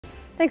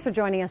Thanks for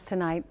joining us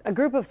tonight. A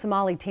group of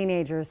Somali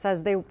teenagers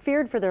says they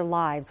feared for their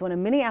lives when a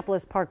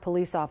Minneapolis Park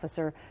police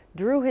officer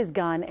drew his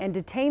gun and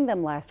detained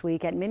them last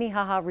week at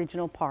Minnehaha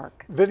Regional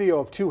Park. Video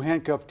of two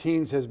handcuffed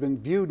teens has been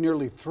viewed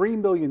nearly 3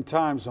 million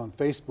times on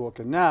Facebook,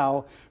 and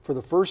now, for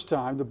the first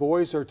time, the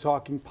boys are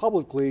talking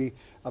publicly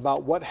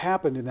about what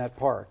happened in that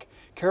park.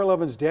 Carol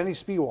 11's Danny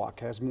Spiewak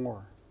has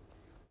more.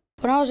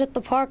 When I was at the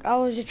park, I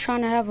was just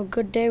trying to have a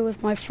good day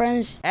with my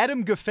friends.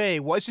 Adam Gaffey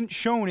wasn't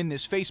shown in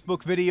this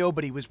Facebook video,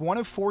 but he was one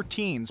of 4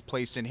 teens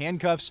placed in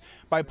handcuffs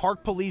by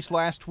park police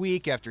last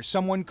week after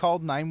someone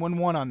called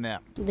 911 on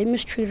them. They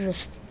mistreated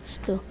us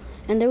still,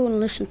 and they wouldn't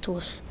listen to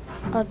us.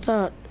 I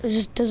thought, it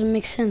just doesn't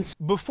make sense.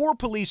 Before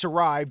police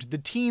arrived, the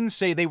teens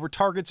say they were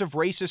targets of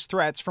racist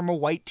threats from a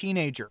white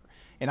teenager.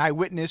 An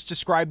eyewitness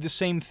described the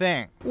same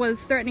thing.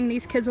 Was threatening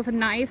these kids with a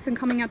knife and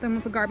coming at them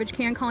with a garbage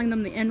can, calling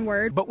them the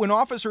N-word. But when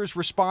officers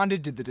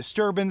responded to the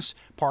disturbance,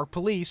 park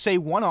police say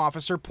one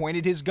officer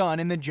pointed his gun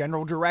in the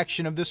general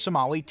direction of the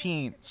Somali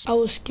teens. I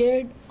was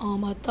scared.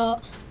 I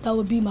thought that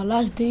would be my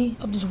last day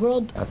of this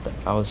world.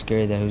 I was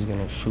scared that he was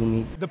going to shoot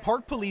me. The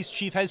park police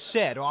chief has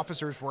said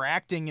officers were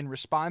acting in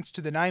response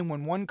to the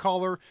 911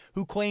 caller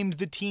who claimed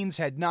the teens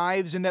had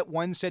knives and that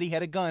one said he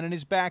had a gun in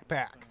his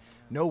backpack.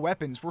 No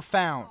weapons were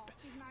found.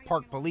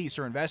 Park police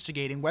are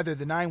investigating whether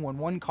the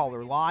 911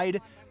 caller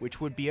lied, which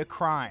would be a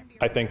crime.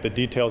 I think the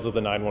details of the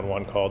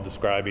 911 call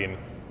describing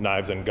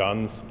knives and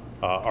guns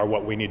are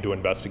what we need to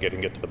investigate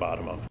and get to the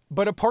bottom of.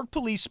 But a park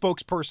police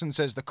spokesperson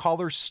says the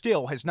caller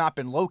still has not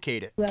been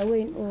located.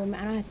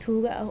 Through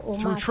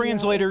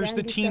translators,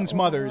 the teens'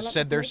 mothers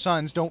said their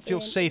sons don't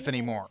feel safe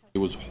anymore. It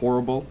was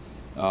horrible.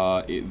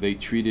 They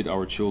treated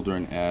our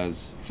children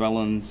as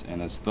felons and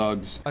as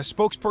thugs. A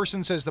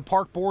spokesperson says the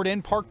park board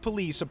and park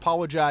police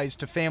apologized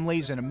to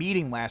families in a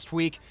meeting last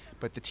week,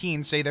 but the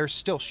teens say they're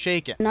still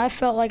shaken. And I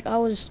felt like I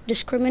was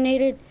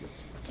discriminated,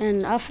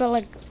 and I felt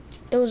like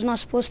it was not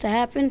supposed to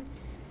happen,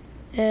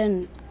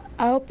 and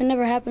I hope it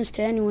never happens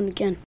to anyone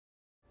again.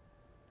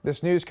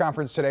 This news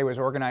conference today was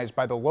organized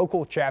by the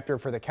local chapter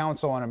for the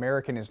Council on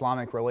American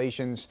Islamic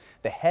Relations.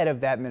 The head of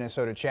that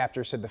Minnesota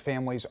chapter said the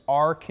families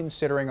are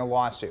considering a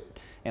lawsuit.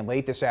 And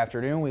late this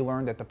afternoon, we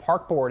learned that the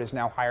park board has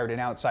now hired an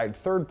outside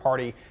third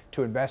party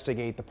to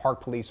investigate the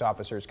park police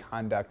officer's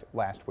conduct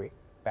last week.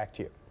 Back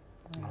to you.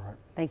 All right.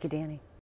 Thank you, Danny.